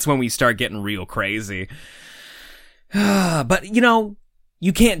 Like, that's when we start getting real crazy. But, you know,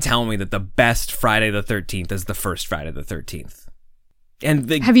 you can't tell me that the best Friday the 13th is the first Friday the 13th. And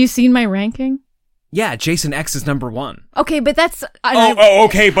have you seen my ranking? Yeah, Jason X is number 1. Okay, but that's...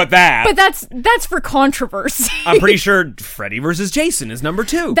 okay, but that... But that's for controversy. I'm pretty sure Freddy vs. Jason is number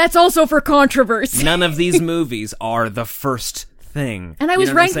 2. That's also for controversy. None of these movies are the first thing. And I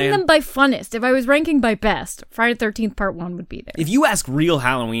was ranking them by funnest. If I was ranking by best, Friday the 13th Part 1 would be there. If you ask real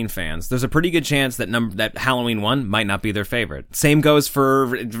Halloween fans, there's a pretty good chance that that Halloween 1 might not be their favorite. Same goes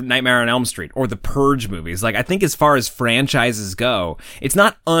for Nightmare on Elm Street or the Purge movies. Like, I think as far as franchises go, it's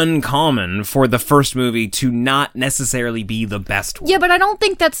not uncommon for the first movie to not necessarily be the best one. Yeah, but I don't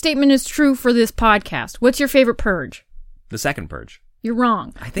think that statement is true for this podcast. What's your favorite Purge? The second Purge. You're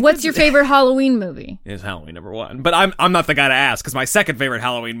wrong. What's your favorite Halloween movie? Is Halloween number 1. But I'm not the guy to ask, because my second favorite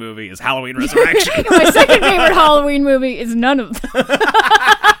Halloween movie is Halloween Resurrection. My second favorite Halloween movie is none of them.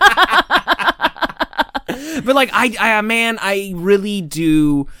 But, like, I really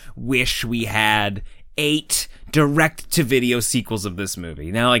do wish we had 8 direct-to-video sequels of this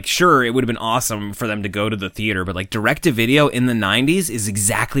movie. Now, like, sure, it would have been awesome for them to go to the theater, but, like, direct-to-video in the 90s is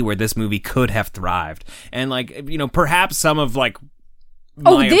exactly where this movie could have thrived. And, like, you know, perhaps some of, like...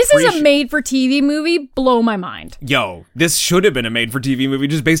 this is a made-for-TV movie? Blow my mind. Yo, this should have been a made-for-TV movie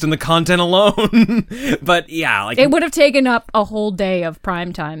just based on the content alone. But, yeah, like... It would have taken up a whole day of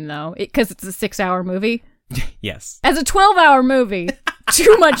primetime, though, because it's a 6-hour movie. Yes. As a 12-hour movie,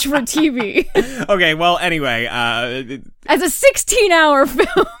 too much for TV. Okay, well, anyway, as a 16-hour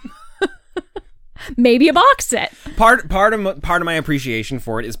film, maybe a box set. Part of my appreciation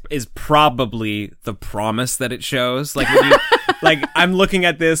for it is probably the promise that it shows. Like, when you, like, I'm looking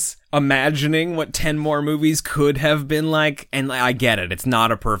at this, imagining what 10 more movies could have been like, and I get it. It's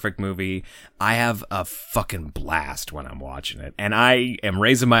not a perfect movie. I have a fucking blast when I'm watching it, and I am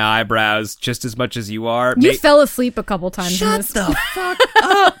raising my eyebrows just as much as you are. You fell asleep a couple times. Shut in this. the fuck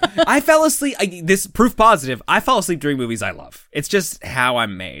up! I fell asleep. This proof positive. I fall asleep during movies I love. It's just how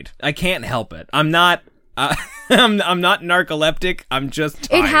I'm made. I can't help it. I'm not. I'm not narcoleptic. I'm just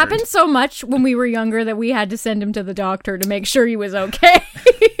tired. It happened so much when we were younger that we had to send him to the doctor to make sure he was okay.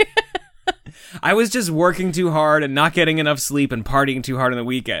 I was just working too hard and not getting enough sleep and partying too hard on the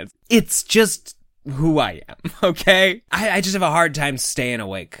weekends. It's just who I am, okay? I just have a hard time staying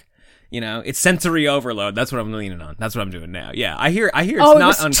awake. You know, it's sensory overload. That's what I'm leaning on. That's what I'm doing now. Yeah, I hear it's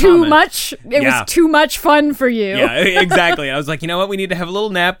not uncommon. Too much? It was too much fun for you. Yeah, exactly. I was like, you know what? We need to have a little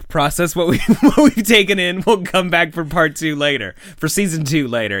nap, process what we've taken in. We'll come back for part 2 later, for season 2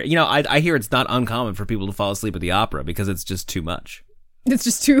 later. You know, I hear it's not uncommon for people to fall asleep at the opera because it's just too much. It's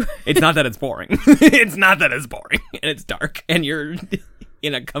just too... It's not that it's boring. It's not that it's boring. And it's dark. And you're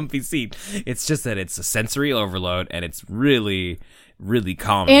in a comfy seat. It's just that it's a sensory overload. And it's really, really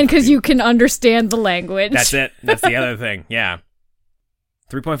common. And because you can understand the language. That's it. That's the other thing. Yeah.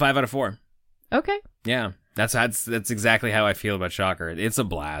 3.5 out of 4. Okay. Yeah. That's exactly how I feel about Shocker. It's a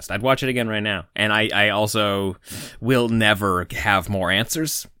blast. I'd watch it again right now. And I also will never have more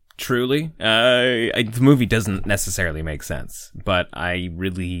answers. Truly, the movie doesn't necessarily make sense, but I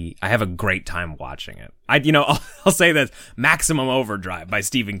have a great time watching it. I'll say that Maximum Overdrive by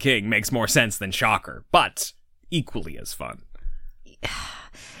Stephen King makes more sense than Shocker, but equally as fun.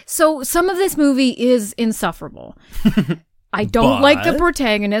 So some of this movie is insufferable. I don't like the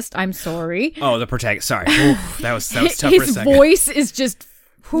protagonist. I'm sorry. Oh, the protagonist. Sorry. Oof, that was tough for a second. His voice is just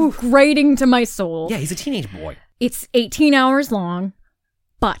grating to my soul. Yeah, he's a teenage boy. It's 18 hours long.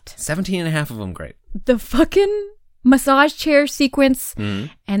 But 17 and a half of them great. The fucking massage chair sequence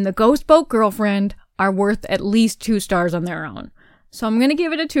and the ghost boat girlfriend are worth at least 2 stars on their own. So I'm going to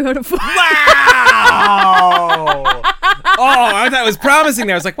give it a 2 out of 5. Wow! I thought it was promising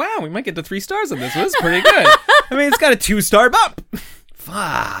there. I was like, wow, we might get to 3 stars on this one. This is pretty good. I mean, it's got a 2-star bump.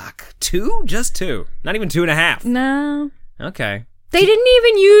 Fuck. 2? Just 2. Not even 2.5. No. Okay. They didn't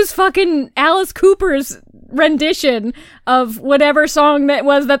even use fucking Alice Cooper's rendition of whatever song that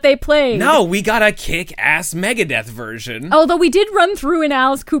was that they played. No, we got a kick-ass Megadeth version. Although we did run through an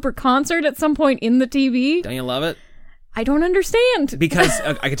Alice Cooper concert at some point in the TV. Don't you love it? I don't understand. Because,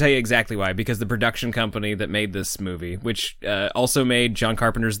 I can tell you exactly why. Because the production company that made this movie, which also made John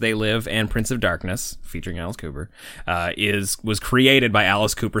Carpenter's They Live and Prince of Darkness, featuring Alice Cooper, was created by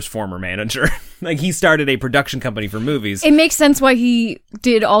Alice Cooper's former manager. Like, he started a production company for movies. It makes sense why he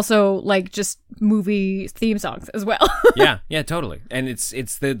did also, like, just movie theme songs as well. Yeah, totally. And it's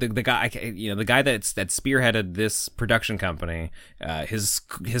the guy, the guy that spearheaded this production company. His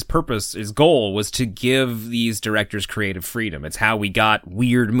purpose, his goal was to give these directors creative freedom. It's how we got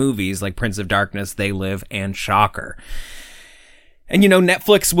weird movies like Prince of Darkness, They Live, and Shocker. And,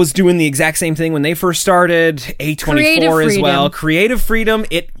 Netflix was doing the exact same thing when they first started. A24 as well. Creative freedom.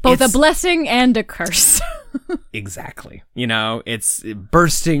 Both a blessing and a curse. Exactly. It's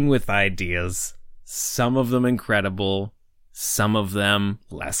bursting with ideas. Some of them incredible. Some of them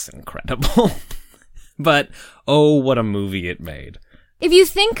less incredible. But, oh, what a movie it made. If you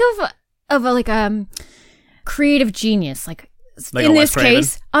think of a creative genius, like in this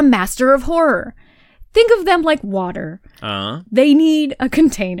case, a master of horror. Think of them like water. They need a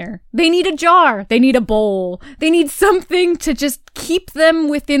container. They need a jar. They need a bowl. They need something to just keep them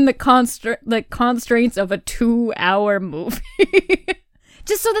within the constraints of a 2-hour movie.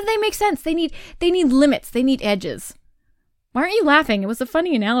 Just so that they make sense. They need limits. They need edges. Why aren't you laughing? It was a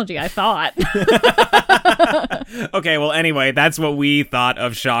funny analogy, I thought. Okay, well, anyway, that's what we thought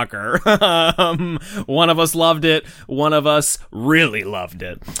of Shocker. One of us loved it. One of us really loved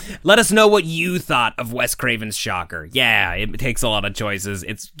it. Let us know what you thought of Wes Craven's Shocker. Yeah, it takes a lot of choices.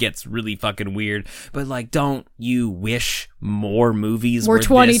 It gets really fucking weird. But, don't you wish more movies were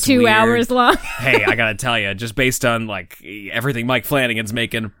 22 hours long? Hey, I gotta tell you, just based on, everything Mike Flanagan's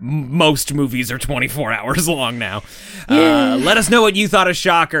making, most movies are 24 hours long now. Let us know what you thought of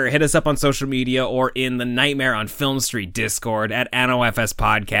Shocker. Hit us up on social media or in the Nightmare on Film Street Discord at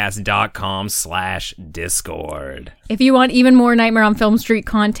nofspodcast.com/Discord. If you want even more Nightmare on Film Street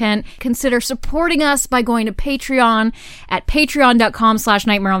content, consider supporting us by going to Patreon at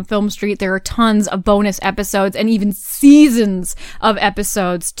patreon.com/Nightmare on Film Street. There are tons of bonus episodes and even seasons of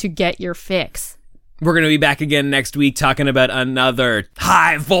episodes to get your fix. We're going to be back again next week talking about another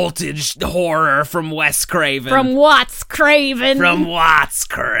high voltage horror from Wes Craven. From Watts Craven.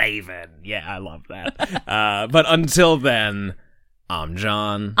 Yeah, I love that. But until then, I'm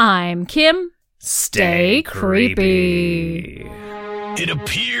John. I'm Kim. Stay creepy. It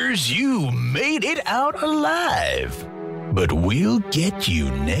appears you made it out alive, but we'll get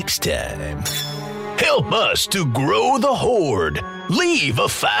you next time. Help us to grow the horde. Leave a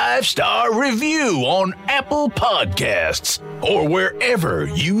 5-star review on Apple Podcasts or wherever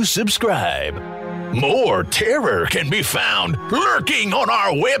you subscribe. More terror can be found lurking on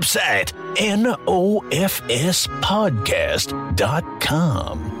our website,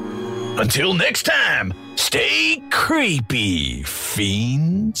 nofspodcast.com. Until next time, stay creepy,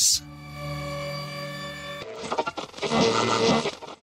 fiends.